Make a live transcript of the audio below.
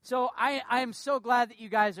So I am so glad that you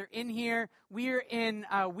guys are in here. We are in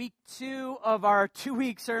week 2 of our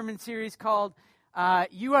 2-week sermon series called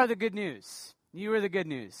You Are the Good News. You are the good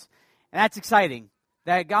news. And that's exciting,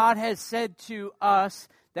 that God has said to us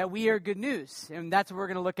that we are good news. And that's what we're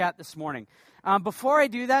going to look at this morning. Before I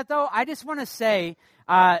do that, though, I just want to say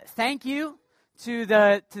thank you to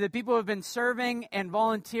the people who have been serving and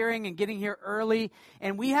volunteering and getting here early.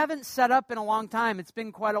 And we haven't set up in a long time. It's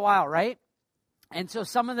been quite a while, right? And so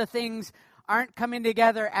some of the things aren't coming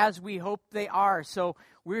together as we hope they are. So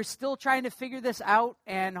we're still trying to figure this out,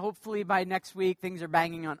 and hopefully by next week things are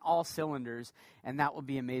banging on all cylinders, and that will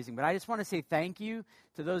be amazing. But I just want to say thank you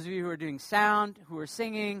to those of you who are doing sound, who are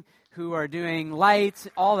singing, who are doing lights,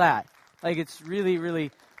 all that. Like, it's really,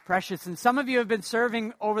 really precious. And some of you have been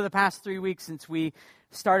serving over the past 3 weeks since we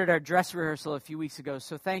started our dress rehearsal a few weeks ago.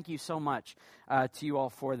 So thank you so much to you all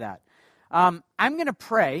for that. I'm going to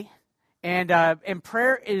pray. And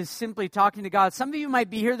prayer is simply talking to God. Some of you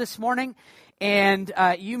might be here this morning, and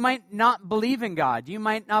you might not believe in God. You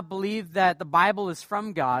might not believe that the Bible is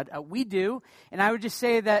from God. We do. And I would just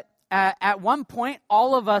say that at one point,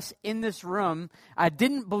 all of us in this room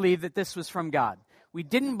didn't believe that this was from God. We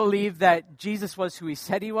didn't believe that Jesus was who he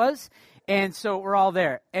said he was. And so we're all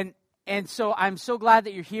there. And so I'm so glad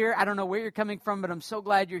that you're here. I don't know where you're coming from, but I'm so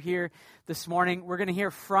glad you're here this morning. We're going to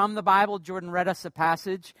hear from the Bible. Jordan read us a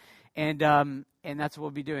passage. And that's what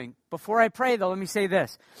we'll be doing. Before I pray, though, let me say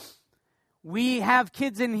this. We have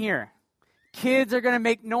kids in here. Kids are going to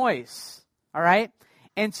make noise, all right?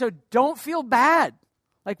 And so don't feel bad.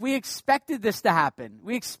 Like, we expected this to happen.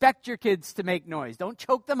 We expect your kids to make noise. Don't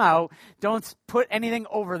choke them out. Don't put anything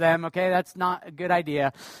over them, okay? That's not a good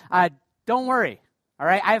idea. Don't worry. All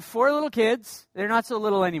right, I have 4 little kids. They're not so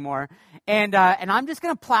little anymore. And I'm just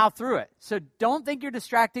going to plow through it. So don't think you're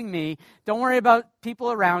distracting me. Don't worry about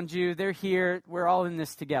people around you. They're here. We're all in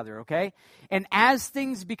this together, okay? And as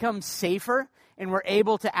things become safer and we're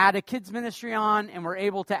able to add a kids ministry on and we're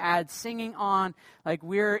able to add singing on, like,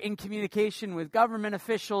 we're in communication with government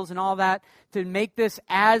officials and all that to make this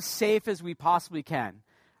as safe as we possibly can.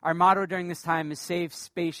 Our motto during this time is safe,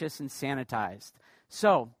 spacious, and sanitized.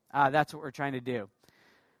 So that's what we're trying to do.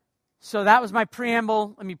 So that was my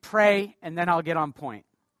preamble. Let me pray, and then I'll get on point.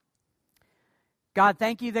 God,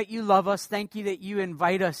 thank you that you love us. Thank you that you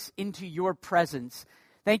invite us into your presence.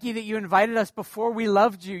 Thank you that you invited us before we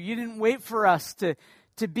loved you. You didn't wait for us to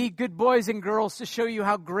be good boys and girls to show you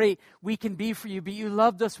how great we can be for you. But you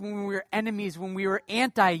loved us when we were enemies, when we were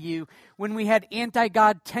anti-you, when we had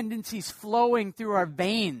anti-God tendencies flowing through our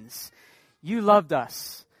veins. You loved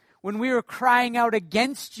us. When we were crying out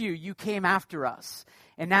against you, you came after us.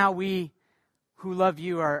 And now we who love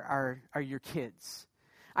you are your kids.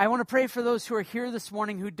 I want to pray for those who are here this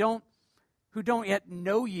morning who don't yet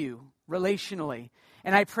know you relationally.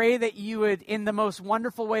 And I pray that you would, in the most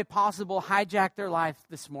wonderful way possible, hijack their life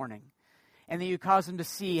this morning. And that you cause them to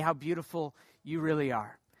see how beautiful you really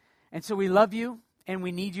are. And so we love you and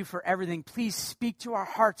we need you for everything. Please speak to our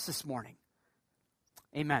hearts this morning.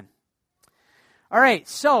 Amen. All right,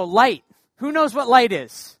 so light. Who knows what light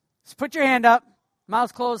is? Just put your hand up.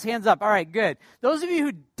 Mouths closed, hands up. All right, good. Those of you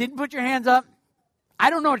who didn't put your hands up, I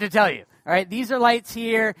don't know what to tell you. All right, these are lights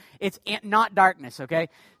here. It's not darkness, okay?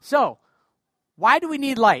 So, why do we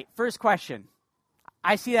need light? First question.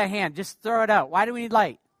 I see that hand. Just throw it out. Why do we need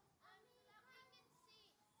light?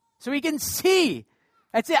 So we can see.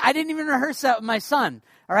 That's it. I didn't even rehearse that with my son.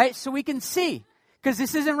 All right, so we can see. Because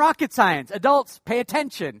this isn't rocket science. Adults, pay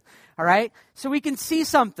attention. All right, so we can see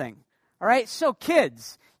something. All right, so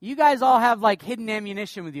kids, you guys all have, like, hidden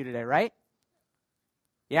ammunition with you today, right?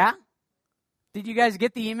 Yeah? Did you guys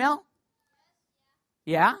get the email?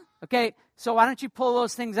 Yeah? Okay, so why don't you pull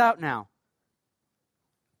those things out now?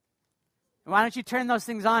 Why don't you turn those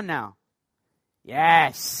things on now?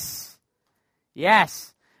 Yes.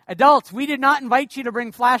 Yes. Adults, we did not invite you to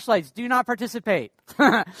bring flashlights. Do not participate.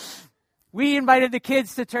 We invited the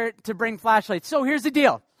kids to bring flashlights. So here's the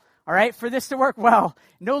deal. All right, for this to work well,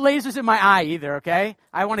 no lasers in my eye either, okay?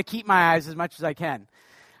 I want to keep my eyes as much as I can.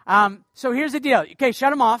 So here's the deal. Okay,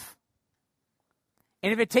 shut them off.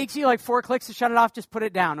 And if it takes you like 4 clicks to shut it off, just put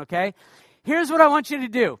it down, okay? Here's what I want you to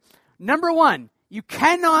do. Number 1, you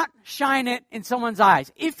cannot shine it in someone's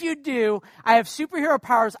eyes. If you do, I have superhero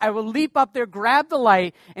powers. I will leap up there, grab the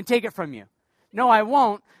light, and take it from you. No, I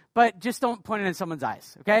won't, but just don't point it in someone's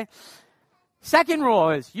eyes, okay? Second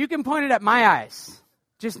rule is you can point it at my eyes.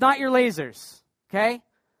 Just not your lasers, okay?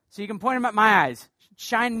 So you can point them at my eyes.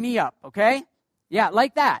 Shine me up, okay? Yeah,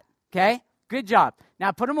 like that, okay? Good job.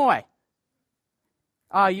 Now put them away.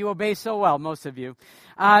 Oh, you obey so well, most of you.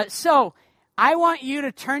 So I want you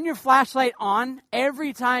to turn your flashlight on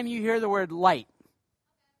every time you hear the word light.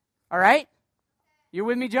 All right? You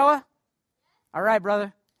with me, Joa? All right,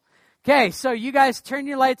 brother. Okay, so you guys turn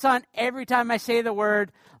your lights on every time I say the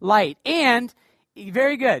word light. And,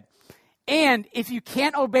 very good. And if you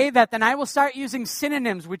can't obey that, then I will start using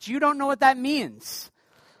synonyms, which you don't know what that means.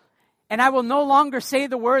 And I will no longer say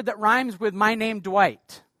the word that rhymes with my name,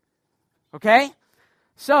 Dwight. Okay?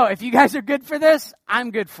 So, if you guys are good for this,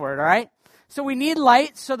 I'm good for it, all right? So we need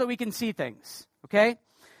light so that we can see things, okay?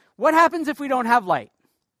 What happens if we don't have light?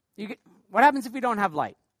 What happens if we don't have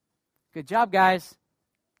light? Good job, guys.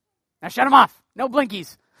 Now shut them off. No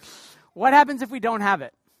blinkies. What happens if we don't have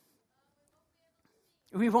it?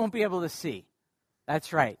 We won't be able to see.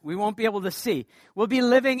 That's right. We won't be able to see. We'll be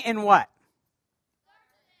living in what?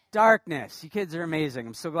 Darkness. You kids are amazing.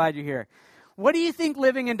 I'm so glad you're here. What do you think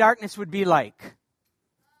living in darkness would be like?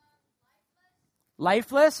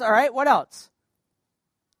 Lifeless. All right. What else?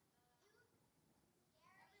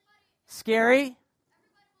 Scary.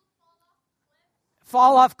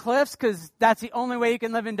 Fall off cliffs because that's the only way you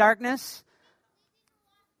can live in darkness.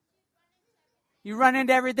 You run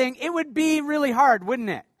into everything. It would be really hard,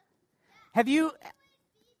 wouldn't it?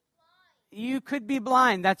 You could be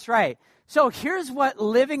blind. That's right. So here's what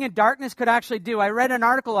living in darkness could actually do. I read an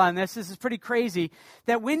article on this. This is pretty crazy.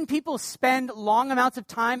 That when people spend long amounts of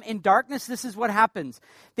time in darkness, this is what happens.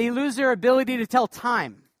 They lose their ability to tell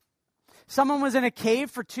time. Someone was in a cave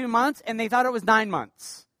for 2 months and they thought it was 9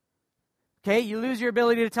 months. Okay, you lose your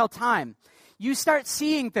ability to tell time. You start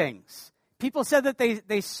seeing things. People said that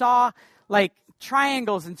they saw like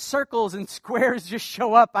triangles and circles and squares just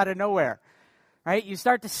show up out of nowhere. Right? You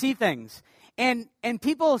start to see things. And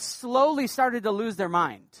people slowly started to lose their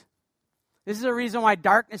mind. This is a reason why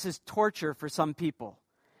darkness is torture for some people.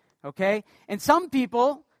 Okay? And some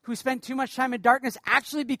people who spent too much time in darkness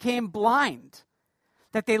actually became blind.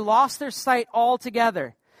 That they lost their sight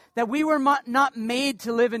altogether. That we were not made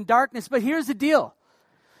to live in darkness. But here's the deal.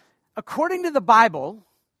 According to the Bible,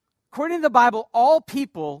 all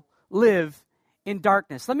people live in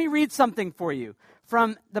darkness. Let me read something for you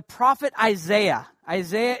from the prophet Isaiah.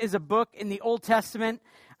 Isaiah is a book in the Old Testament.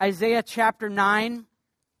 Isaiah chapter 9.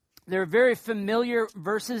 There are very familiar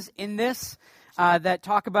verses in this that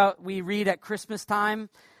talk about, we read at Christmas time.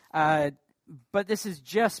 But this is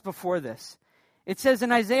just before this. It says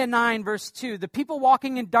in Isaiah 9, verse 2, the people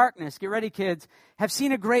walking in darkness, get ready kids, have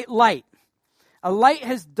seen a great light. A light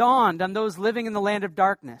has dawned on those living in the land of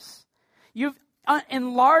darkness. You've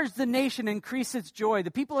enlarged the nation, increased its joy. The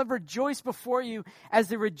people have rejoiced before you as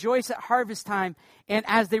they rejoice at harvest time and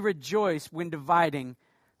as they rejoice when dividing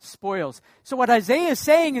spoils. So what Isaiah is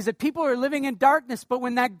saying is that people are living in darkness, but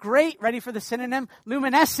when that great, ready for the synonym,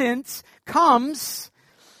 luminescence comes,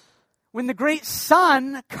 when the great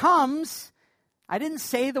sun comes, I didn't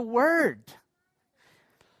say the word.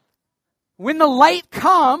 When the light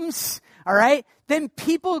comes, all right, then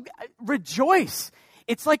people rejoice.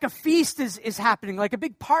 It's like a feast is happening, like a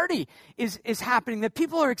big party is happening, that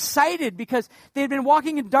people are excited because they've been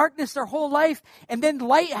walking in darkness their whole life, and then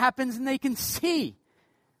light happens and they can see.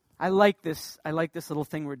 I like this little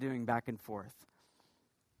thing we're doing back and forth.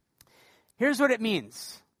 Here's what it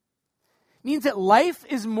means. It means that life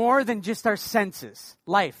is more than just our senses.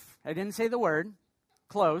 Life. I didn't say the word.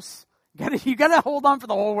 Close. You gotta hold on for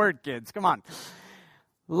the whole word, kids. Come on.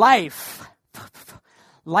 Life.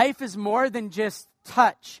 Life is more than just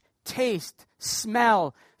touch, taste,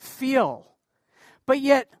 smell, feel. But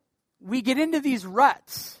yet, we get into these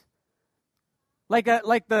ruts. Like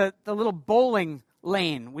the little bowling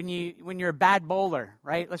lane when you're a bad bowler,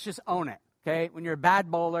 right? Let's just own it. Okay, when you're a bad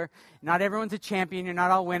bowler, not everyone's a champion, you're not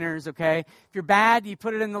all winners, okay? If you're bad, you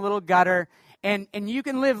put it in the little gutter, and you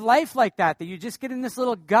can live life like that you just get in this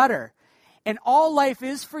little gutter. And all life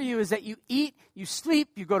is for you is that you eat, you sleep,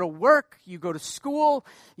 you go to work, you go to school,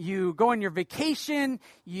 you go on your vacation,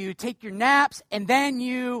 you take your naps, and then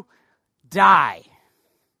you die.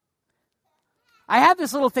 I have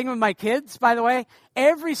this little thing with my kids, by the way.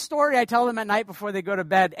 Every story I tell them at night before they go to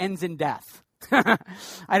bed ends in death.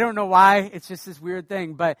 I don't know why. It's just this weird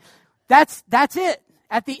thing. But that's it.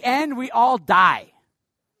 At the end, we all die.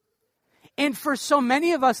 And for so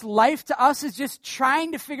many of us, life to us is just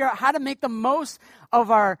trying to figure out how to make the most of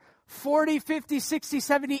our 40, 50, 60,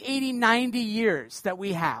 70, 80, 90 years that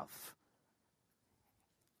we have.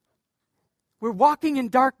 We're walking in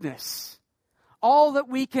darkness. All that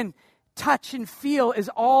we can touch and feel is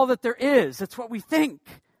all that there is. That's what we think.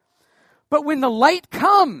 But when the light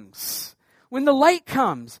comes,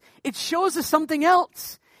 it shows us something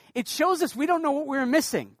else. It shows us we don't know what we're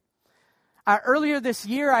missing. Earlier this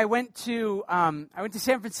year, I went to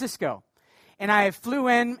San Francisco, And I flew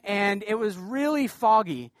in, and it was really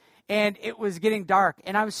foggy, and it was getting dark.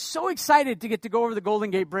 And I was so excited to get to go over the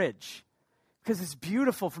Golden Gate Bridge because it's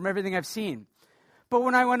beautiful from everything I've seen. But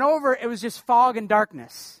when I went over, it was just fog and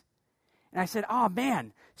darkness. And I said, oh,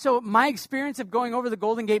 man. So my experience of going over the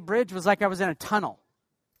Golden Gate Bridge was like I was in a tunnel.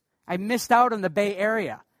 I missed out on the Bay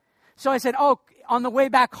Area. So I said, oh, on the way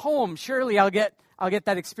back home, surely I'll get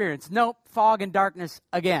that experience. Nope, fog and darkness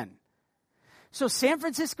again. So San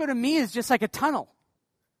Francisco to me is just like a tunnel.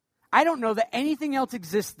 I don't know that anything else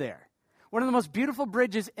exists there. One of the most beautiful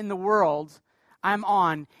bridges in the world I'm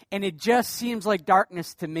on, and it just seems like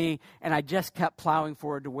darkness to me, and I just kept plowing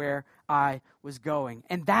forward to where I was going.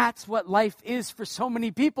 And that's what life is for so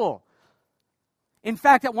many people. In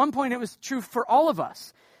fact, at one point it was true for all of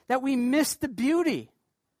us, that we missed the beauty.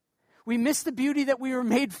 We missed the beauty that we were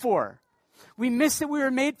made for. We missed that we were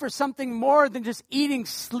made for something more than just eating,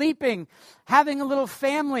 sleeping, having a little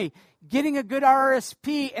family, getting a good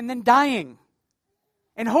RRSP, and then dying,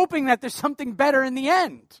 and hoping that there's something better in the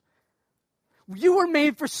end. You were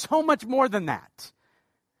made for so much more than that.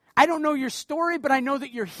 I don't know your story, but I know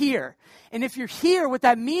that you're here. And if you're here, what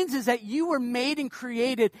that means is that you were made and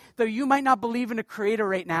created, though you might not believe in a creator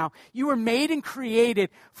right now, you were made and created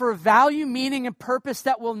for a value, meaning, and purpose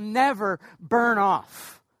that will never burn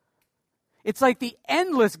off. It's like the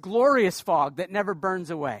endless, glorious fog that never burns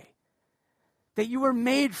away. That you were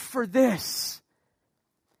made for this.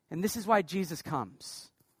 And this is why Jesus comes.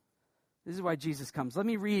 This is why Jesus comes. Let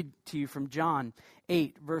me read to you from John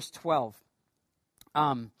 8, verse 12.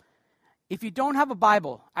 If you don't have a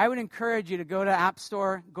Bible, I would encourage you to go to App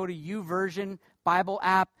Store, go to YouVersion Bible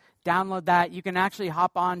app, download that. You can actually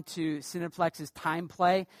hop on to Cineplex's Time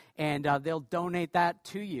Play, and they'll donate that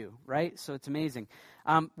to you, right? So it's amazing.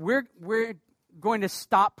 We're going to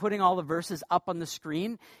stop putting all the verses up on the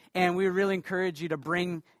screen, and we really encourage you to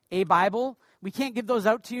bring a Bible. We can't give those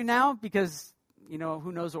out to you now because,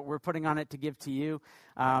 who knows what we're putting on it to give to you.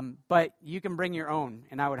 But you can bring your own,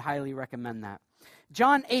 and I would highly recommend that.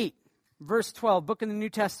 John 8, verse 12, book in the New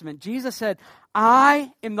Testament. Jesus said,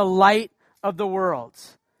 I am the light of the world.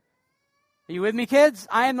 Are you with me, kids?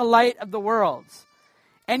 I am the light of the world.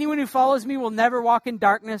 Anyone who follows me will never walk in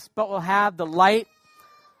darkness, but will have the light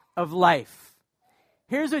of life.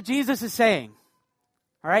 Here's what Jesus is saying.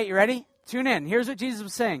 All right, you ready? Tune in. Here's what Jesus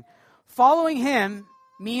was saying. Following him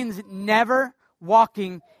means never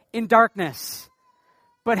walking in darkness,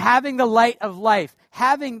 but having the light of life,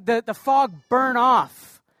 having the fog burn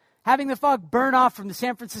off, having the fog burn off from the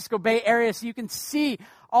San Francisco Bay Area so you can see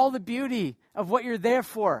all the beauty of what you're there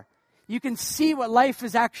for. You can see what life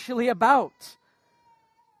is actually about.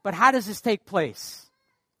 But how does this take place?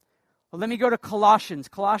 Well, let me go to Colossians.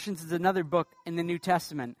 Colossians is another book in the New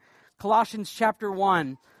Testament. Colossians chapter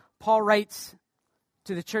 1, Paul writes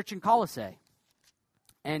to the church in Colossae.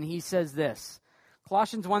 And he says this,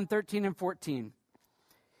 Colossians 1, 13 and 14.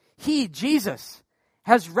 He, Jesus,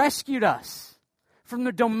 has rescued us from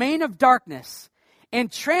the domain of darkness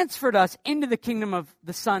and transferred us into the kingdom of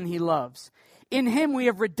the Son he loves. In him we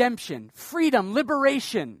have redemption, freedom,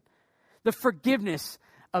 liberation, the forgiveness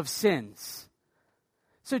of sins.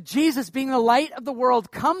 So Jesus, being the light of the world,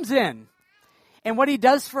 comes in. And what he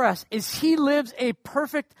does for us is he lives a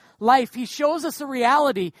perfect life. He shows us a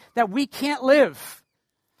reality that we can't live.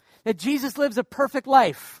 That Jesus lives a perfect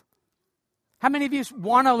life. How many of you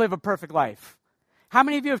want to live a perfect life? How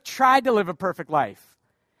many of you have tried to live a perfect life?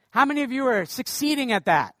 How many of you are succeeding at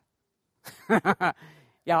that?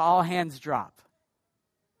 Yeah, all hands drop.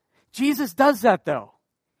 Jesus does that though.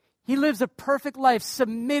 He lives a perfect life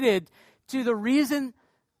submitted to the reason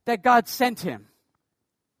that God sent him.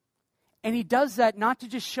 And he does that not to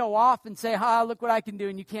just show off and say, look what I can do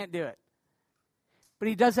and you can't do it. But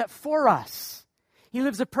he does that for us. He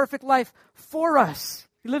lives a perfect life for us.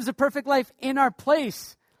 He lives a perfect life in our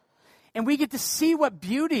place. And we get to see what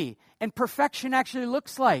beauty and perfection actually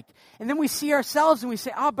looks like. And then we see ourselves and we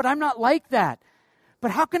say, but I'm not like that.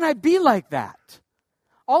 But how can I be like that?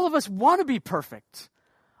 All of us want to be perfect.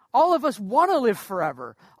 All of us want to live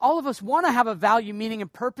forever. All of us want to have a value, meaning,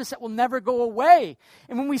 and purpose that will never go away.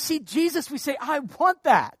 And when we see Jesus, we say, I want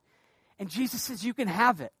that. And Jesus says, you can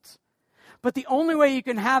have it. But the only way you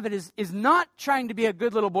can have it is not trying to be a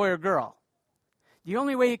good little boy or girl. The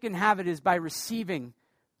only way you can have it is by receiving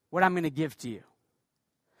what I'm going to give to you.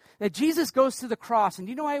 That Jesus goes to the cross. And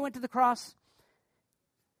do you know why he went to the cross?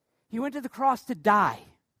 He went to the cross to die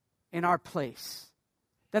in our place.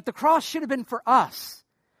 That the cross should have been for us.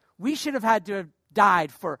 We should have had to have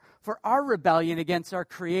died for our rebellion against our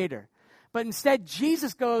Creator. But instead,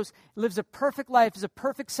 Jesus goes, lives a perfect life, is a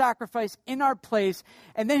perfect sacrifice in our place,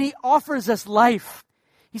 and then he offers us life.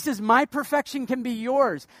 He says, my perfection can be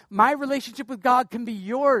yours. My relationship with God can be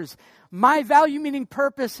yours. My value, meaning,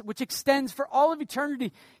 purpose, which extends for all of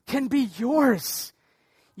eternity, can be yours.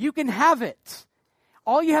 You can have it.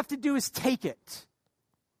 All you have to do is take it.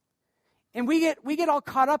 And we get all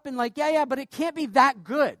caught up in like, yeah, but it can't be that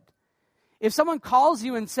good. If someone calls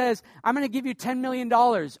you and says, I'm going to give you $10 million,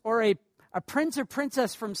 or a prince or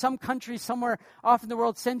princess from some country somewhere off in the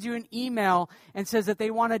world sends you an email and says that they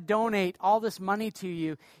want to donate all this money to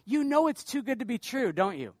you, you know it's too good to be true,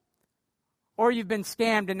 don't you? Or you've been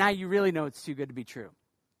scammed and now you really know it's too good to be true.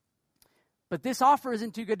 But this offer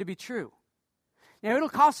isn't too good to be true. Now, it'll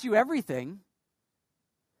cost you everything,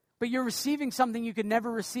 but you're receiving something you could never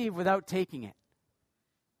receive without taking it.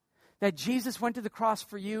 That Jesus went to the cross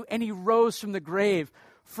for you and he rose from the grave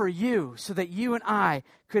for you so that you and I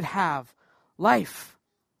could have life.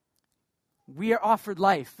 We are offered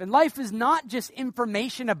life. And life is not just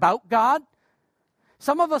information about God.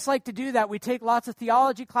 Some of us like to do that. We take lots of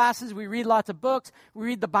theology classes, we read lots of books, we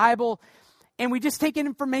read the Bible, and we just take in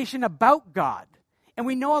information about God. And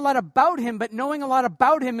we know a lot about him, but knowing a lot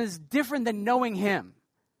about him is different than knowing him.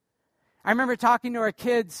 I remember talking to our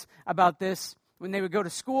kids about this when they would go to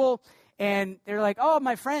school, and they're like, oh,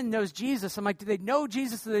 my friend knows Jesus. I'm like, do they know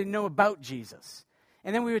Jesus or do they know about Jesus?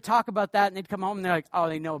 And then we would talk about that, and they'd come home, and they're like, oh,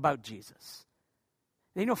 they know about Jesus.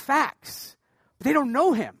 They know facts, but they don't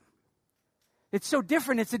know him. It's so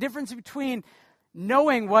different. It's the difference between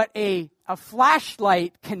knowing what a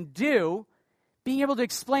flashlight can do, being able to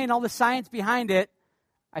explain all the science behind it.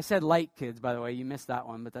 I said light, kids, by the way. You missed that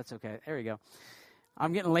one, but that's okay. There we go.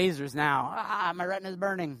 I'm getting lasers now. My retina's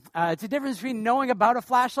burning. It's a difference between knowing about a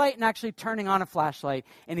flashlight and actually turning on a flashlight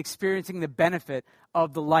and experiencing the benefit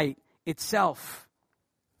of the light itself.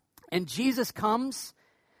 And Jesus comes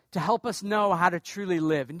to help us know how to truly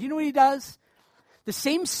live. And do you know what he does? The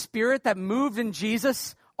same spirit that moved in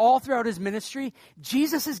Jesus all throughout his ministry,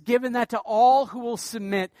 Jesus has given that to all who will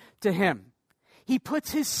submit to him. He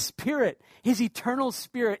puts his spirit, his eternal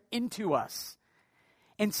spirit, into us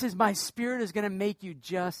and says, my spirit is going to make you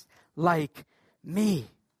just like me.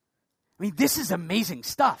 I mean, this is amazing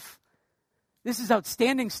stuff. This is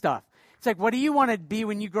outstanding stuff. It's like, what do you want to be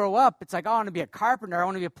when you grow up? It's like, oh, I want to be a carpenter. I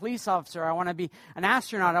want to be a police officer. I want to be an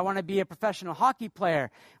astronaut. I want to be a professional hockey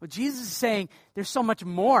player. Well, Jesus is saying there's so much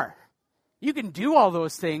more. You can do all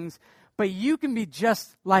those things, but you can be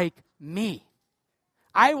just like me.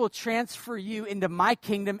 I will transfer you into my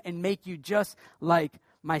kingdom and make you just like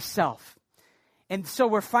myself. And so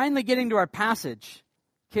we're finally getting to our passage.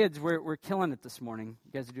 Kids, we're killing it this morning.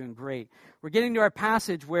 You guys are doing great. We're getting to our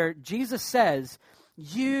passage where Jesus says,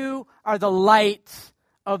 you are the light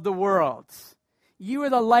of the world. You are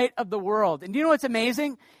the light of the world. And do you know what's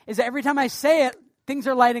amazing? Is that every time I say it, things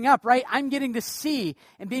are lighting up, right? I'm getting to see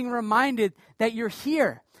and being reminded that you're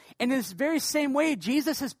here. And in this very same way,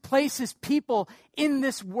 Jesus has placed his people in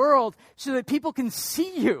this world so that people can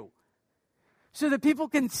see you. So that people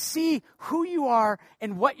can see who you are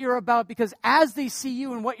and what you're about. Because as they see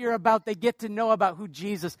you and what you're about, they get to know about who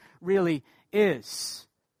Jesus really is.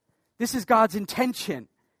 This is God's intention.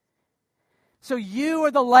 So you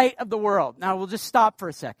are the light of the world. Now we'll just stop for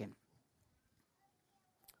a second.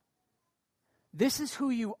 This is who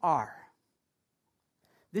you are.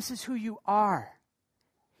 This is who you are.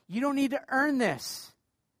 You don't need to earn this.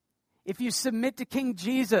 If you submit to King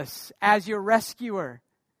Jesus as your rescuer,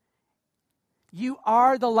 you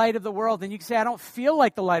are the light of the world. And you can say, I don't feel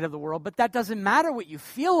like the light of the world, but that doesn't matter what you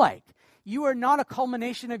feel like. You are not a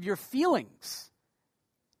culmination of your feelings.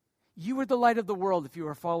 You are the light of the world if you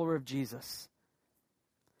are a follower of Jesus.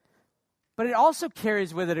 But it also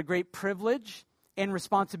carries with it a great privilege and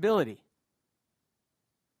responsibility.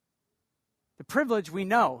 The privilege, we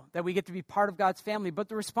know that we get to be part of God's family, but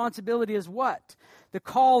the responsibility is what? The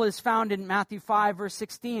call is found in Matthew 5, verse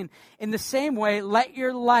 16. In the same way, let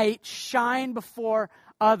your light shine before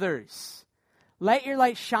others. Let your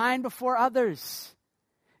light shine before others.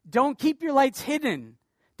 Don't keep your lights hidden.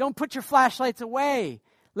 Don't put your flashlights away.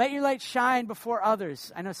 Let your light shine before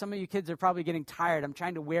others. I know some of you kids are probably getting tired. I'm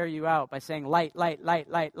trying to wear you out by saying light, light, light,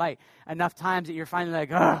 light, light. Enough times that you're finally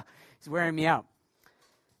like, ugh, it's wearing me out.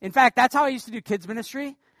 In fact, that's how I used to do kids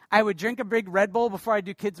ministry. I would drink a big Red Bull before I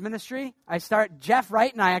do kids ministry. Jeff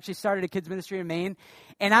Wright and I actually started a kids ministry in Maine.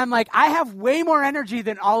 And I'm like, I have way more energy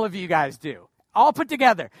than all of you guys do, all put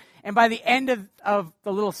together. And by the end of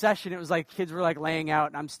the little session, it was like kids were like laying out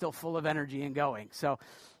and I'm still full of energy and going. So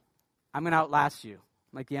I'm going to outlast you,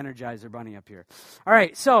 like the Energizer Bunny up here. All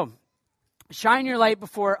right, so shine your light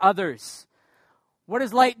before others. What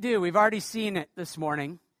does light do? We've already seen it this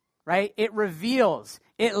morning, right? It reveals.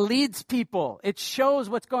 It leads people. It shows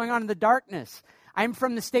what's going on in the darkness. I'm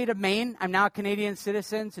from the state of Maine. I'm now a Canadian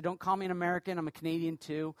citizen, so don't call me an American. I'm a Canadian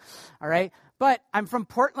too, all right? But I'm from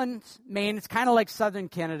Portland, Maine. It's kind of like southern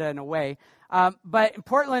Canada in a way. But in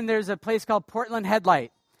Portland, there's a place called Portland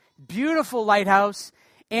Headlight. Beautiful lighthouse.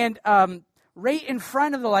 And right in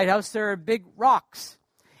front of the lighthouse, there are big rocks.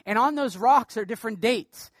 And on those rocks are different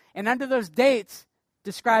dates. And under those dates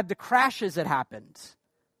describe the crashes that happened.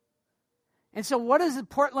 And so what is the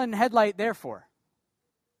Portland Headlight there for?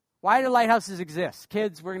 Why do lighthouses exist?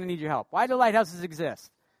 Kids, we're going to need your help. Why do lighthouses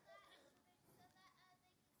exist?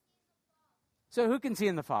 So who can see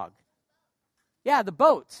in the fog? Yeah, the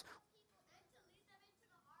boats.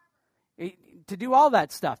 To do all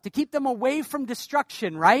that stuff. To keep them away from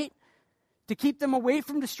destruction, right? To keep them away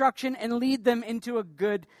from destruction and lead them into a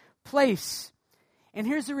good place. And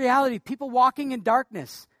here's the reality. People walking in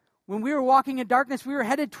darkness. When we were walking in darkness, we were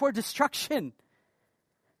headed toward destruction.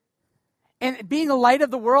 And being the light of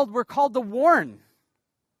the world, we're called to warn.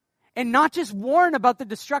 And not just warn about the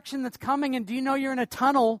destruction that's coming. And do you know you're in a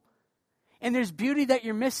tunnel and there's beauty that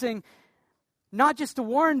you're missing? Not just to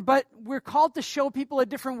warn, but we're called to show people a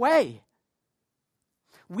different way.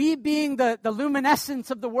 We, being the luminescence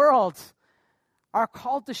of the world, are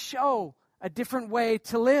called to show a different way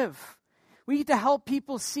to live. We need to help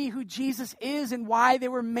people see who Jesus is and why they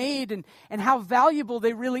were made and how valuable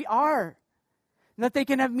they really are. And that they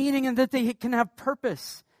can have meaning and that they can have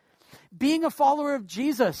purpose. Being a follower of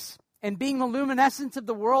Jesus and being the luminescence of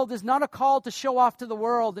the world is not a call to show off to the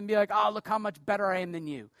world and be like, oh, look how much better I am than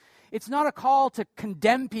you. It's not a call to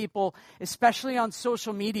condemn people, especially on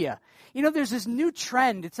social media. You know, there's this new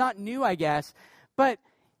trend. It's not new, I guess. But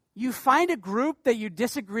you find a group that you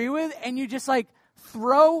disagree with and you just like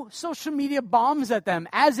throw social media bombs at them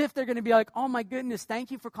as if they're going to be like, oh my goodness,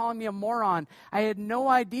 thank you for calling me a moron. I had no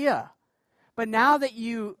idea. But now that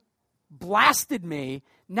you blasted me,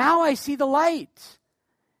 now I see the light.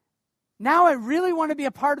 Now I really want to be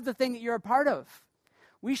a part of the thing that you're a part of.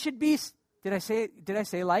 We should be, did I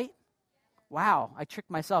say light? Wow, I tricked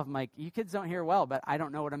myself. I'm like, you kids don't hear well, but I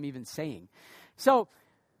don't know what I'm even saying. So,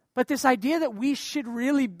 but this idea that we should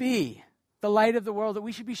really be the light of the world, that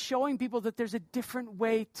we should be showing people that there's a different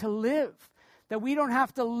way to live, that we don't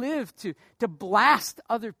have to live to blast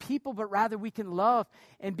other people, but rather we can love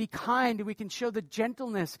and be kind, and we can show the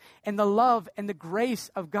gentleness and the love and the grace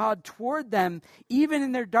of God toward them, even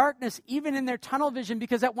in their darkness, even in their tunnel vision,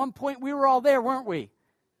 because at one point we were all there, weren't we?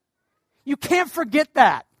 You can't forget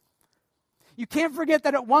that. You can't forget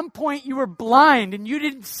that at one point you were blind and you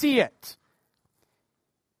didn't see it.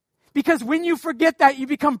 Because when you forget that, you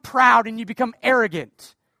become proud and you become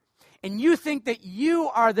arrogant. And you think that you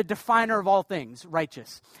are the definer of all things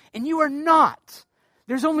righteous. And you are not.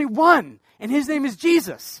 There's only one, and his name is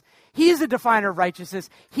Jesus. He is the definer of righteousness.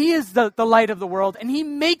 He is the light of the world, and he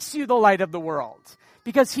makes you the light of the world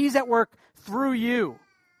because he's at work through you.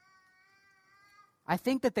 I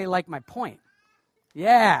think that they like my point.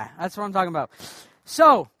 Yeah, that's what I'm talking about.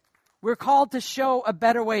 So, we're called to show a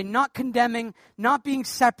better way, not condemning, not being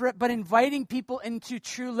separate, but inviting people into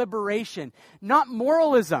true liberation, not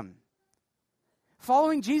moralism.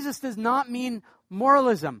 Following Jesus does not mean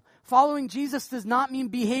moralism. Following Jesus does not mean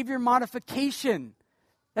behavior modification.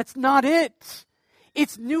 That's not it.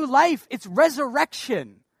 It's new life. It's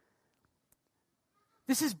resurrection.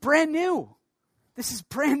 This is brand new. This is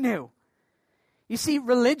brand new. You see,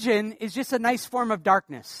 religion is just a nice form of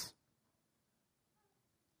darkness.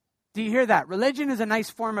 Do you hear that? Religion is a nice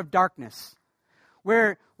form of darkness.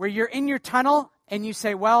 Where you're in your tunnel and you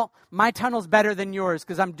say, well, my tunnel's better than yours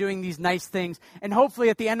because I'm doing these nice things. And hopefully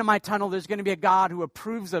at the end of my tunnel, there's going to be a God who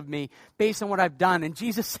approves of me based on what I've done. And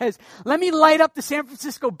Jesus says, let me light up the San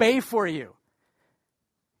Francisco Bay for you.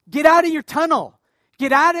 Get out of your tunnel.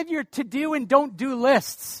 Get out of your to-do and don't-do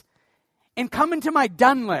lists. And come into my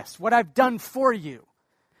done list, what I've done for you.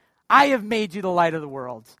 I have made you the light of the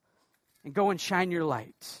world. And go and shine your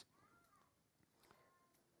light.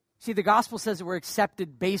 See, the gospel says that we're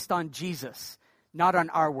accepted based on Jesus, not on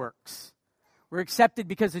our works. We're accepted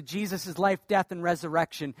because of Jesus' life, death, and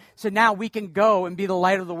resurrection. So now we can go and be the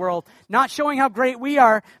light of the world, not showing how great we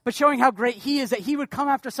are, but showing how great he is, that he would come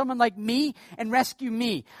after someone like me and rescue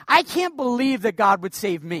me. I can't believe that God would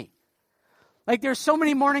save me. Like, there's so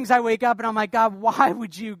many mornings I wake up and I'm like, God, why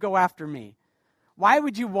would you go after me? Why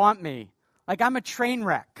would you want me? Like, I'm a train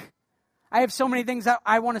wreck. I have so many things that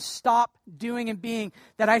I want to stop doing and being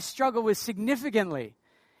that I struggle with significantly.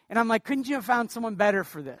 And I'm like, couldn't you have found someone better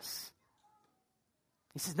for this?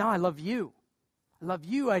 He says, no, I love you. I love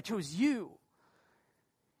you. I chose you.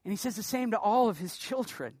 And he says the same to all of his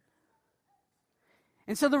children.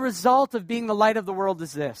 And so the result of being the light of the world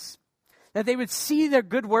is this, that they would see their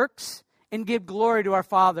good works and give glory to our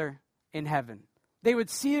Father in heaven. They would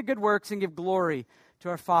see the good works and give glory to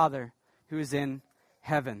our Father who is in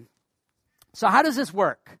heaven. So how does this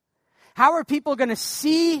work? How are people going to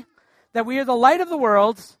see that we are the light of the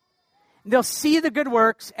world? They'll see the good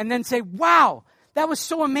works and then say, wow, that was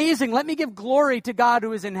so amazing. Let me give glory to God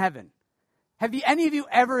who is in heaven. Have any of you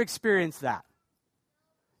ever experienced that?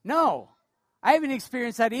 No, I haven't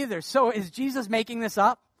experienced that either. So is Jesus making this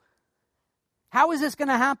up? How is this going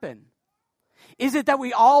to happen? Is it that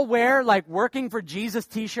we all wear like working for Jesus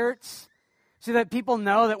t-shirts so that people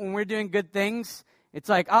know that when we're doing good things, it's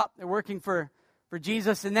like, oh, they're working for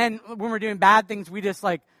Jesus. And then when we're doing bad things, we just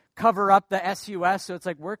like cover up the S-U-S. So it's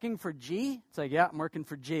like working for G. It's like, yeah, I'm working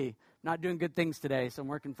for G. I'm not doing good things today, so I'm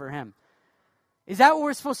working for him. Is that what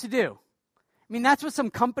we're supposed to do? I mean, that's what some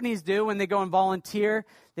companies do when they go and volunteer.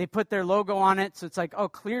 They put their logo on it. So it's like, oh,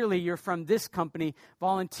 clearly you're from this company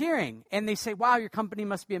volunteering. And they say, wow, your company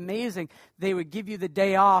must be amazing. They would give you the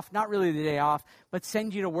day off, not really the day off, but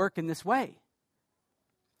send you to work in this way.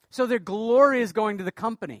 So their glory is going to the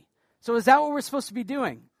company. So is that what we're supposed to be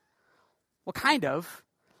doing? Well, kind of.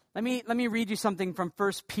 Let me read you something from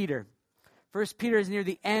 1 Peter. 1 Peter is near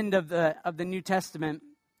the end of the New Testament.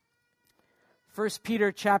 1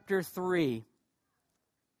 Peter chapter 3.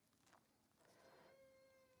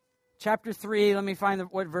 Chapter 3, let me find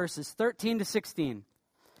what verses, 13 to 16.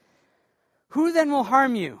 Who then will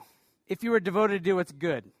harm you if you are devoted to do what's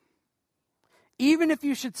good? Even if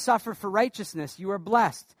you should suffer for righteousness, you are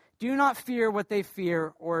blessed. Do not fear what they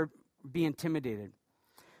fear or be intimidated.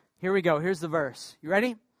 Here we go. Here's the verse. You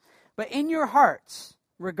ready? But in your hearts,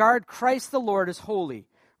 regard Christ the Lord as holy,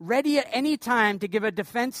 ready at any time to give a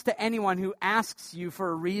defense to anyone who asks you for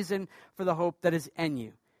a reason for the hope that is in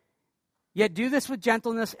you. Yet do this with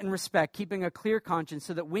gentleness and respect, keeping a clear conscience,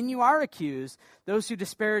 so that when you are accused, those who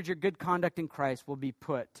disparage your good conduct in Christ will be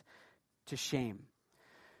put to shame.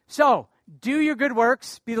 So, do your good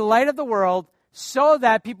works, be the light of the world, so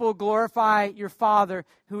that people will glorify your Father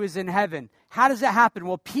who is in heaven. How does that happen?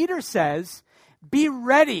 Well, Peter says, be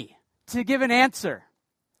ready to give an answer.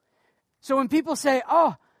 So when people say,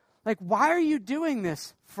 oh, like, why are you doing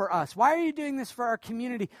this for us? Why are you doing this for our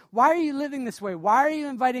community? Why are you living this way? Why are you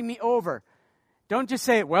inviting me over? Don't just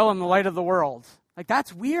say, well, I'm the light of the world. Like,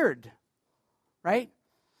 that's weird, right?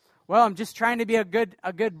 Well, I'm just trying to be a good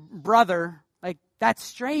brother. Like, that's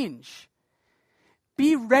strange.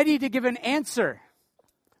 Be ready to give an answer.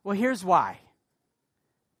 Well, here's why.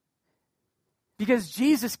 Because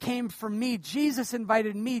Jesus came for me. Jesus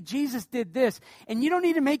invited me. Jesus did this. And you don't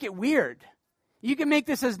need to make it weird. You can make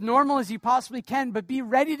this as normal as you possibly can, but be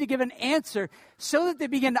ready to give an answer so that they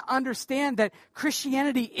begin to understand that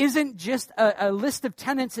Christianity isn't just a list of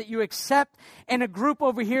tenets that you accept and a group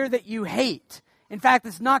over here that you hate. In fact,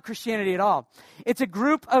 it's not Christianity at all. It's a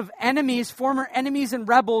group of enemies, former enemies and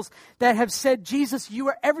rebels that have said, Jesus, you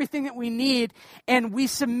are everything that we need, and we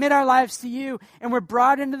submit our lives to you, and we're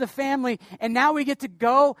brought into the family, and now we get to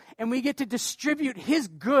go and we get to distribute his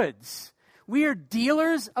goods. We are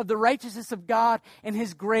dealers of the righteousness of God and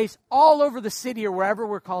his grace all over the city or wherever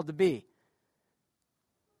we're called to be.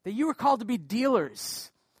 That you are called to be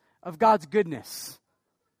dealers of God's goodness.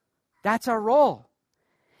 That's our role.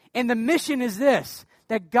 And the mission is this,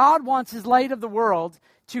 that God wants his light of the world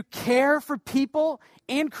to care for people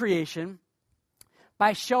and creation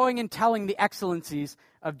by showing and telling the excellencies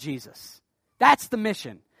of Jesus. That's the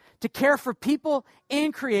mission. To care for people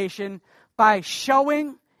and creation by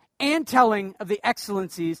showing and telling of the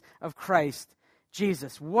excellencies of Christ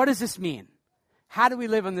Jesus. What does this mean? How do we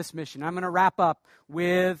live on this mission? I'm going to wrap up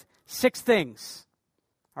with 6 things.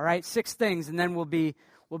 All right, 6 things, and then we'll be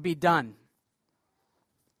done.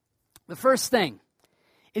 The first thing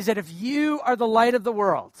is that if you are the light of the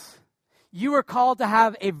world, you are called to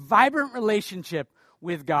have a vibrant relationship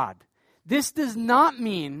with God. This does not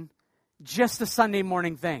mean just a Sunday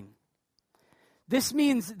morning thing. This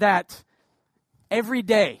means that every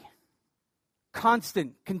day,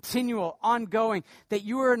 constant, continual, ongoing, that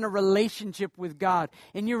you are in a relationship with God.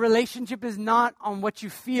 And your relationship is not on what you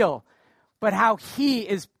feel, but how he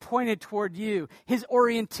is pointed toward you, his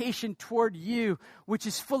orientation toward you, which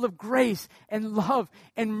is full of grace and love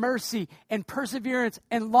and mercy and perseverance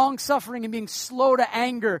and long-suffering and being slow to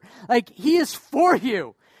anger. Like, he is for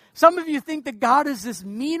you. Some of you think that God is this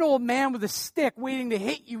mean old man with a stick waiting to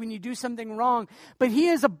hit you when you do something wrong. But he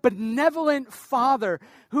is a benevolent Father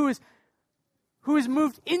who is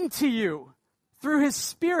moved into you through his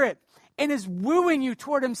Spirit and is wooing you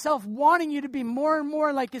toward himself, wanting you to be more and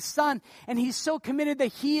more like his Son. And he's so committed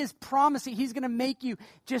that he is promising he's going to make you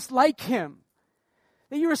just like him.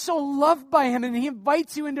 That you are so loved by him and he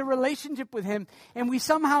invites you into relationship with him. And we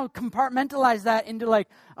somehow compartmentalize that into like,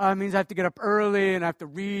 it means I have to get up early and I have to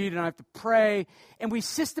read and I have to pray. And we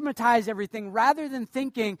systematize everything rather than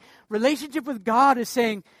thinking relationship with God is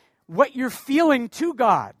saying what you're feeling to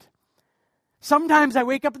God. Sometimes I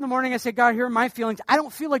wake up in the morning, I say, God, here are my feelings. I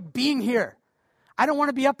don't feel like being here. I don't want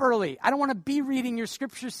to be up early. I don't want to be reading your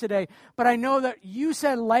scriptures today. But I know that you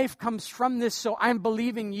said life comes from this, so I'm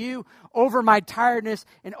believing you over my tiredness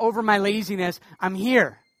and over my laziness. I'm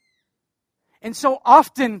here. And so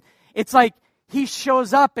often, it's like he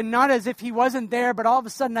shows up, and not as if he wasn't there, but all of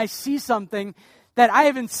a sudden I see something that I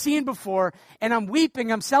haven't seen before, and I'm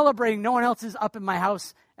weeping, I'm celebrating. No one else is up in my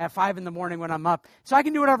house at 5 a.m. when I'm up. So I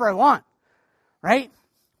can do whatever I want, right?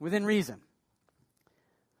 Within reason.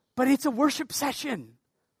 But it's a worship session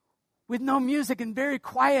with no music and very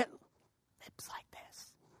quiet lips like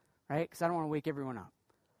this, right? Because I don't want to wake everyone up.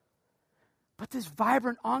 But this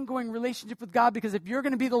vibrant, ongoing relationship with God, because if you're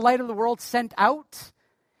going to be the light of the world sent out,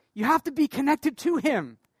 you have to be connected to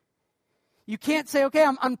him. You can't say, okay,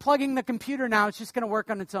 I'm unplugging the computer now. It's just going to work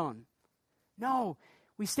on its own. No,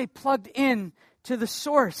 we stay plugged in to the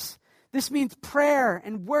source. This means prayer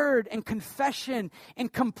and word and confession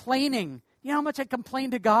and complaining. You know how much I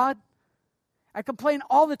complain to God? I complain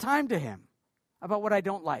all the time to him about what I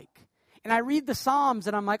don't like. And I read the Psalms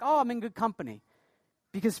and I'm like, oh, I'm in good company.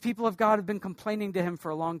 Because people of God have been complaining to him for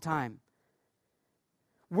a long time.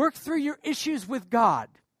 Work through your issues with God.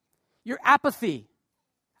 Your apathy.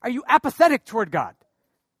 Are you apathetic toward God?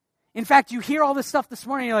 In fact, you hear all this stuff this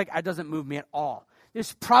morning, you're like, it doesn't move me at all.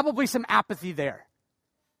 There's probably some apathy there.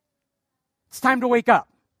 It's time to wake up.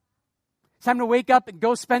 It's time to wake up and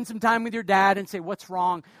go spend some time with your dad and say, what's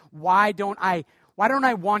wrong? Why don't I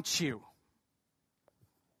want you?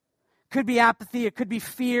 It could be apathy, it could be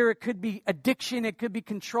fear, it could be addiction, it could be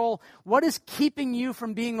control. What is keeping you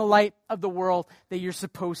from being the light of the world that you're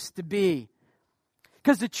supposed to be?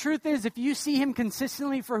 Because the truth is, if you see him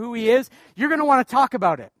consistently for who he is, you're going to want to talk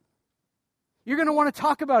about it. You're going to want to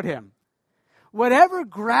talk about him. Whatever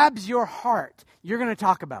grabs your heart, you're going to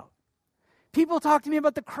talk about. People talk to me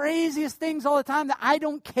about the craziest things all the time that I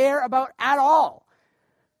don't care about at all.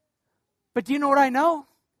 But do you know what I know?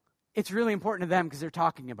 It's really important to them because they're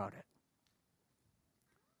talking about it.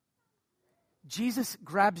 Jesus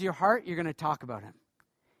grabs your heart, you're going to talk about him.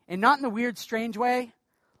 And not in the weird, strange way,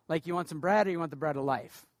 like you want some bread or you want the bread of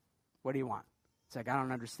life. What do you want? It's like, I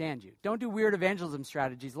don't understand you. Don't do weird evangelism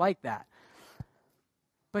strategies like that.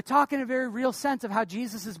 But talk in a very real sense of how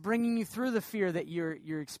Jesus is bringing you through the fear that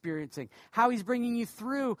you're experiencing. How he's bringing you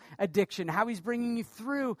through addiction. How he's bringing you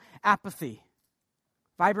through apathy.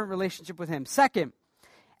 Vibrant relationship with him. Second,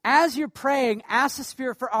 as you're praying, ask the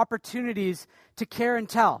Spirit for opportunities to care and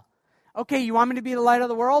tell. Okay, you want me to be the light of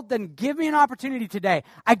the world? Then give me an opportunity today.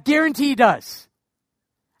 I guarantee he does.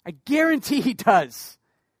 I guarantee he does.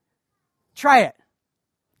 Try it.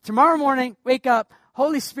 Tomorrow morning, wake up.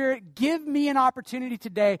 Holy Spirit, give me an opportunity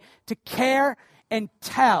today to care and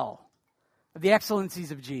tell of the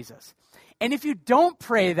excellencies of Jesus. And if you don't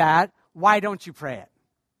pray that, why don't you pray it?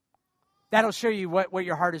 That'll show you what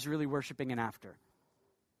your heart is really worshiping and after.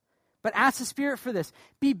 But ask the Spirit for this.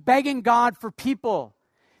 Be begging God for people.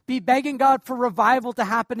 Be begging God for revival to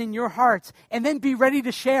happen in your hearts. And then be ready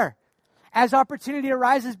to share. As opportunity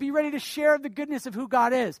arises, be ready to share the goodness of who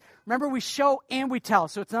God is. Remember, we show and we tell.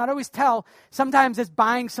 So it's not always tell. Sometimes it's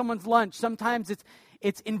buying someone's lunch. Sometimes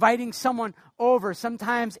it's inviting someone over.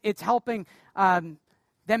 Sometimes it's helping them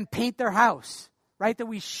paint their house, right? That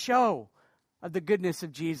we show of the goodness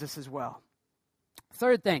of Jesus as well.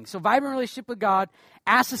 Third thing, so vibrant relationship with God.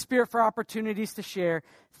 Ask the Spirit for opportunities to share.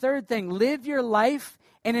 Third thing, live your life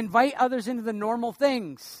and invite others into the normal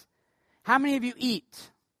things. How many of you eat?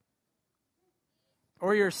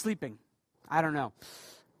 Or you're sleeping. I don't know.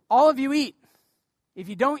 All of you eat. If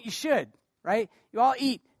you don't, you should, right? You all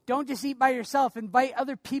eat. Don't just eat by yourself. Invite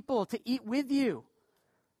other people to eat with you.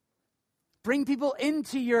 Bring people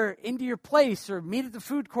into your place or meet at the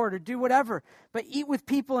food court or do whatever. But eat with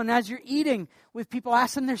people, and as you're eating with people,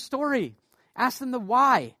 ask them their story. Ask them the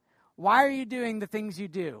why. Why are you doing the things you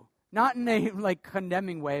do? Not in a like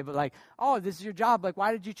condemning way, but like, oh, this is your job. Like,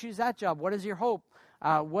 why did you choose that job? What is your hope?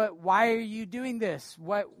 Why are you doing this?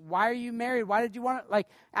 Why are you married? Why did you want to, like,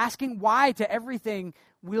 asking why to everything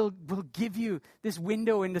will give you this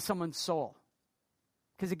window into someone's soul.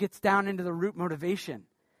 Because it gets down into the root motivation.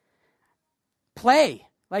 Play.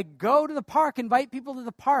 Like, go to the park, invite people to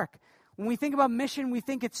the park. When we think about mission, we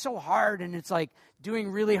think it's so hard and it's like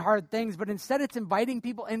doing really hard things, but instead it's inviting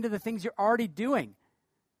people into the things you're already doing.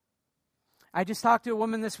 I just talked to a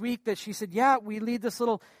woman this week that she said, yeah, we lead this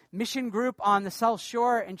little mission group on the South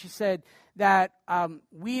Shore, and she said that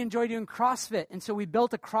we enjoy doing CrossFit, and so we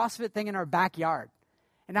built a CrossFit thing in our backyard.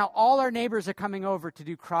 And now all our neighbors are coming over to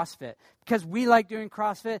do CrossFit because we like doing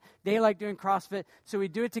CrossFit, they like doing CrossFit, so we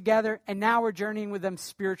do it together, and now we're journeying with them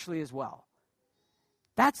spiritually as well.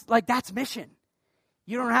 That's mission.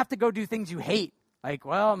 You don't have to go do things you hate. Like,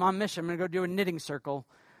 well, I'm on mission, I'm going to go do a knitting circle,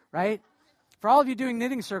 right? For all of you doing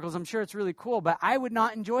knitting circles, I'm sure it's really cool, but I would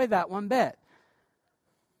not enjoy that one bit.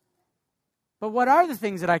 But what are the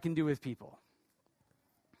things that I can do with people?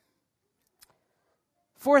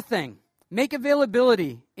 Fourth thing, make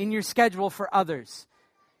availability in your schedule for others.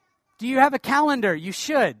 Do you have a calendar? You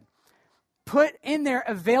should. Put in there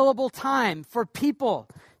available time for people.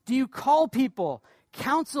 Do you call people,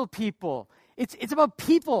 counsel people? It's about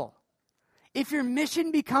people. If your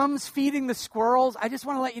mission becomes feeding the squirrels, I just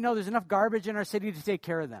want to let you know there's enough garbage in our city to take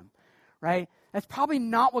care of them, right? That's probably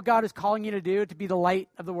not what God is calling you to do, to be the light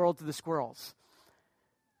of the world to the squirrels.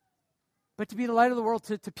 But to be the light of the world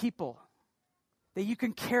to people, that you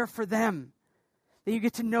can care for them, that you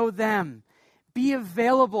get to know them. Be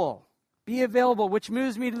available. Be available, which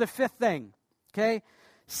moves me to the fifth thing, okay?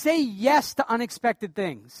 Say yes to unexpected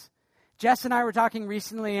things. Jess and I were talking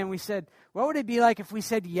recently, and we said, what would it be like if we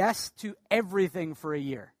said yes to everything for a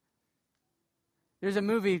year? There's a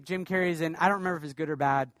movie Jim Carrey's in. I don't remember if it's good or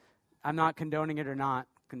bad. I'm not condoning it or not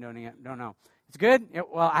condoning it. Don't know. It's good?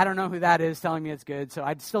 Well, I don't know who that is telling me it's good, so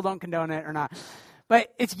I still don't condone it or not.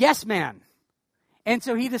 But it's Yes Man. And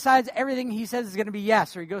so he decides everything he says is going to be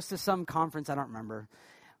yes, or he goes to some conference. I don't remember.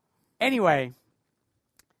 Anyway,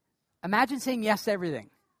 imagine saying yes to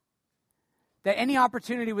everything. That any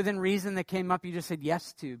opportunity within reason that came up, you just said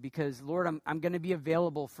yes to, because, Lord, I'm going to be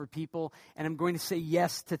available for people, and I'm going to say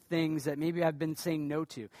yes to things that maybe I've been saying no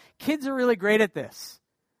to. Kids are really great at this.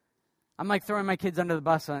 I'm like throwing my kids under the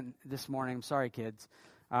bus this morning. I'm sorry, kids.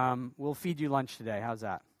 We'll feed you lunch today. How's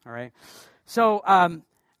that? All right? So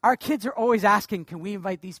our kids are always asking, can we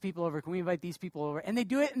invite these people over? Can we invite these people over? And they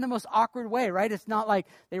do it in the most awkward way, right? It's not like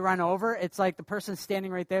they run over. It's like the person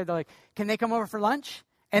standing right there. They're like, can they come over for lunch?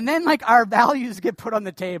 And then, like, our values get put on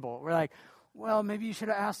the table. We're like, well, maybe you should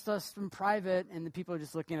have asked us in private. And the people are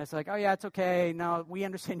just looking at us like, oh, yeah, it's okay. No, we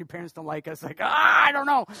understand your parents don't like us. Like, I don't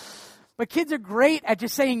know. But kids are great at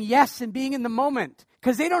just saying yes and being in the moment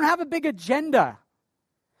because they don't have a big agenda.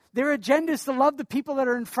 Their agenda is to love the people that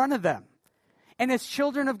are in front of them. And as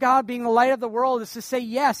children of God, being the light of the world is to say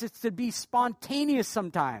yes. It's to be spontaneous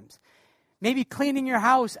sometimes. Maybe cleaning your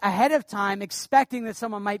house ahead of time, expecting that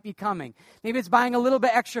someone might be coming. Maybe it's buying a little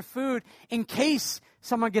bit extra food in case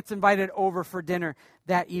someone gets invited over for dinner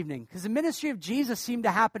that evening. Because the ministry of Jesus seemed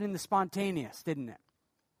to happen in the spontaneous, didn't it?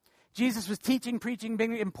 Jesus was teaching, preaching big,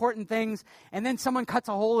 important things, and then someone cuts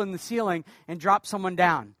a hole in the ceiling and drops someone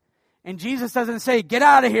down. And Jesus doesn't say, get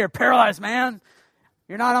out of here, paralyzed man.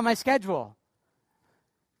 You're not on my schedule.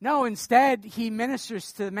 No, instead, he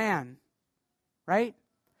ministers to the man, right?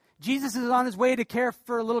 Jesus is on his way to care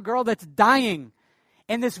for a little girl that's dying.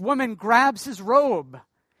 And this woman grabs his robe.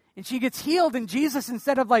 And she gets healed. And Jesus,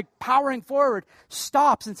 instead of like powering forward,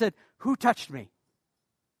 stops and said, who touched me?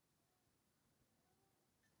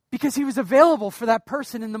 Because he was available for that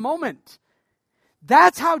person in the moment.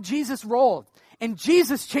 That's how Jesus rolled. And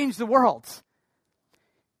Jesus changed the world.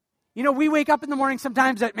 You know, we wake up in the morning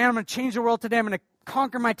sometimes that, man, I'm going to change the world today. I'm going to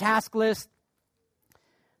conquer my task list.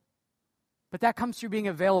 But that comes through being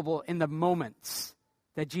available in the moments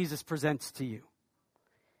that Jesus presents to you.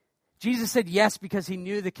 Jesus said yes because he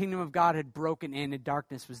knew the kingdom of God had broken in and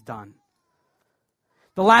darkness was done.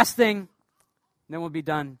 The last thing, and then we'll be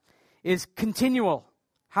done, is continual.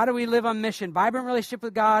 How do we live on mission? Vibrant relationship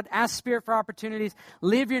with God, ask Spirit for opportunities,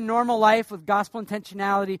 live your normal life with gospel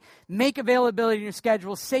intentionality, make availability in your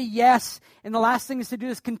schedule, say yes, and the last thing is to do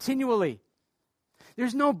this continually.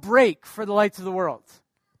 There's no break for the lights of the world.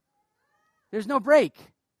 There's no break.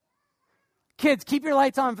 Kids, keep your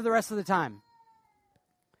lights on for the rest of the time.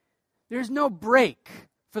 There's no break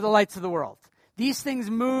for the lights of the world. These things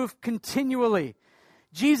move continually.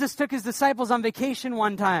 Jesus took his disciples on vacation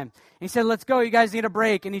one time. He said, let's go, you guys need a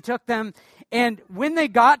break. And he took them. And when they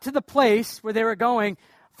got to the place where they were going,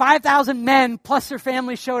 5,000 men plus their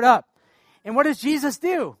family showed up. And what does Jesus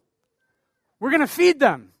do? We're going to feed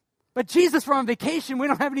them. But Jesus, we're on vacation. We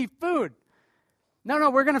don't have any food.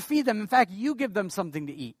 No, we're going to feed them. In fact, you give them something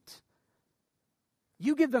to eat.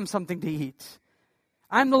 You give them something to eat.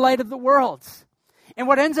 I'm the light of the world. And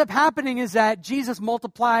what ends up happening is that Jesus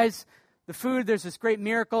multiplies the food. There's this great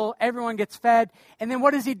miracle. Everyone gets fed. And then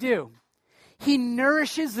what does he do? He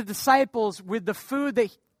nourishes the disciples with the food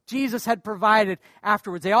that Jesus had provided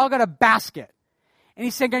afterwards. They all got a basket. And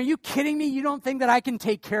he's saying, are you kidding me? You don't think that I can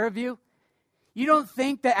take care of you? You don't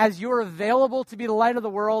think that as you're available to be the light of the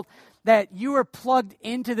world, that you are plugged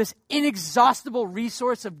into this inexhaustible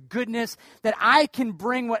resource of goodness, that I can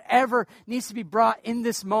bring whatever needs to be brought in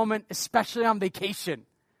this moment, especially on vacation?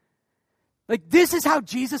 Like, this is how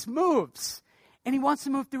Jesus moves. And he wants to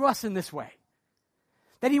move through us in this way.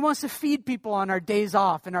 That he wants to feed people on our days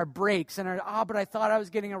off and our breaks and but I thought I was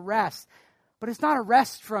getting a rest. But it's not a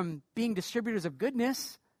rest from being distributors of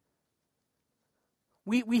goodness.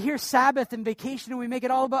 We hear Sabbath and vacation and we make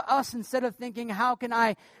it all about us instead of thinking, how can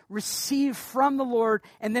I receive from the Lord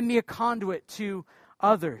and then be a conduit to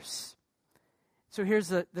others? So here's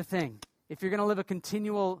the thing. If you're going to live a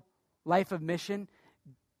continual life of mission,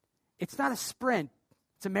 it's not a sprint,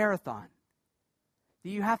 it's a marathon.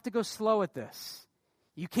 You have to go slow at this.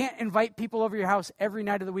 You can't invite people over your house every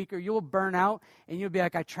night of the week or you'll burn out and you'll be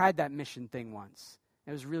like, I tried that mission thing once.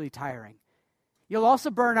 It was really tiring. You'll also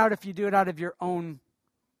burn out if you do it out of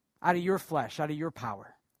your flesh, out of your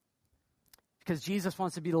power. Because Jesus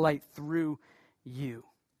wants to be the light through you.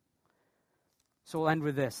 So we'll end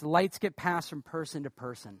with this. The lights get passed from person to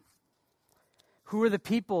person. Who are the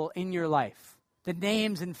people in your life? The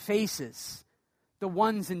names and faces. The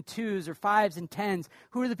ones and twos or fives and tens.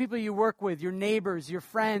 Who are the people you work with? Your neighbors, your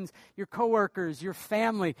friends, your coworkers, your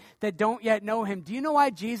family that don't yet know him. Do you know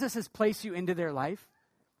why Jesus has placed you into their life?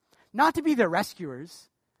 Not to be their rescuers,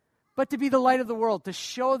 but to be the light of the world, to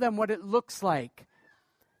show them what it looks like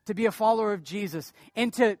to be a follower of Jesus,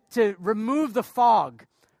 and to remove the fog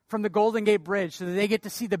from the Golden Gate Bridge so that they get to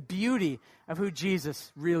see the beauty of who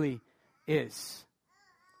Jesus really is.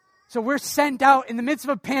 So we're sent out in the midst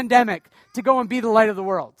of a pandemic to go and be the light of the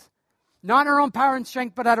world. Not in our own power and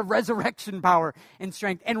strength, but out of resurrection power and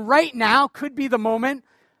strength. And right now could be the moment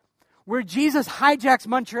where Jesus hijacks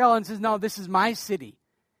Montreal and says, no, this is my city.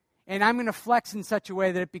 And I'm going to flex in such a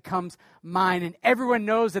way that it becomes mine. And everyone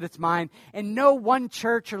knows that it's mine. And no one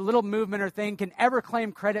church or little movement or thing can ever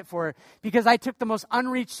claim credit for it. Because I took the most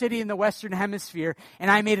unreached city in the Western Hemisphere and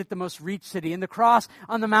I made it the most reached city. And the cross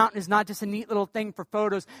on the mountain is not just a neat little thing for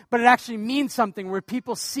photos, but it actually means something where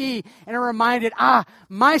people see and are reminded,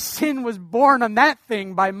 my sin was borne on that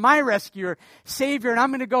thing by my rescuer, Savior. And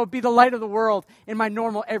I'm going to go be the light of the world in my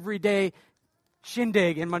normal everyday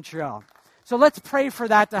shindig in Montreal. So let's pray for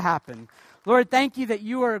that to happen. Lord, thank you that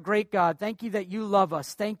you are a great God. Thank you that you love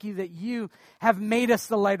us. Thank you that you have made us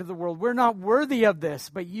the light of the world. We're not worthy of this,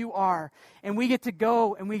 but you are. And we get to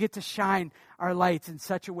go and we get to shine our lights in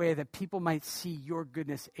such a way that people might see your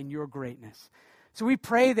goodness and your greatness. So we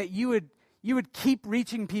pray that you would keep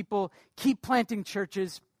reaching people, keep planting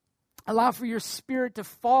churches, allow for your Spirit to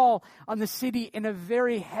fall on the city in a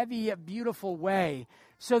very heavy yet beautiful way,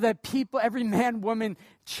 so that people, every man, woman,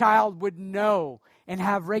 child would know and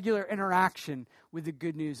have regular interaction with the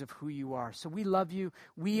good news of who you are. So we love you.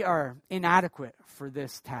 We are inadequate for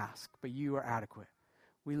this task, but you are adequate.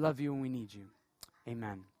 We love you and we need you.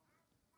 Amen.